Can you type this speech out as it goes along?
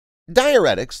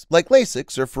Diuretics like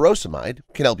Lasix or furosemide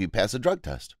can help you pass a drug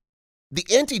test. The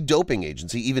anti-doping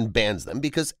agency even bans them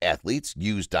because athletes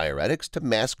use diuretics to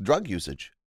mask drug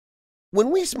usage.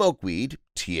 When we smoke weed,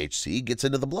 THC gets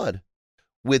into the blood.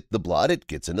 With the blood, it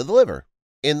gets into the liver.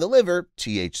 In the liver,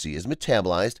 THC is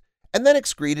metabolized and then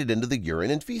excreted into the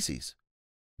urine and feces.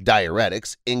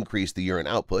 Diuretics increase the urine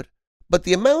output, but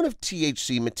the amount of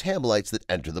THC metabolites that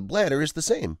enter the bladder is the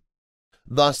same.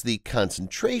 Thus, the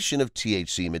concentration of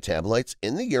THC metabolites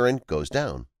in the urine goes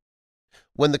down.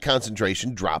 When the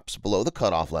concentration drops below the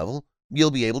cutoff level,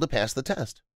 you'll be able to pass the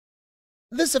test.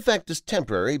 This effect is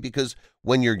temporary because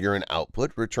when your urine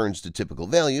output returns to typical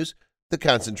values, the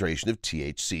concentration of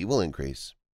THC will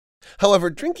increase. However,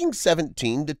 drinking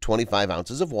 17 to 25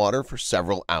 ounces of water for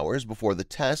several hours before the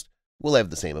test will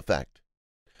have the same effect.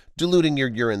 Diluting your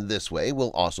urine this way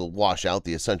will also wash out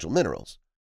the essential minerals.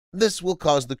 This will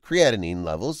cause the creatinine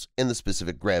levels and the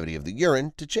specific gravity of the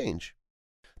urine to change.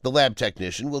 The lab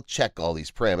technician will check all these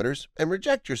parameters and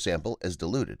reject your sample as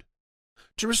diluted.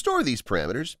 To restore these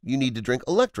parameters, you need to drink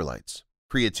electrolytes,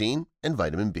 creatine, and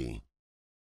vitamin B.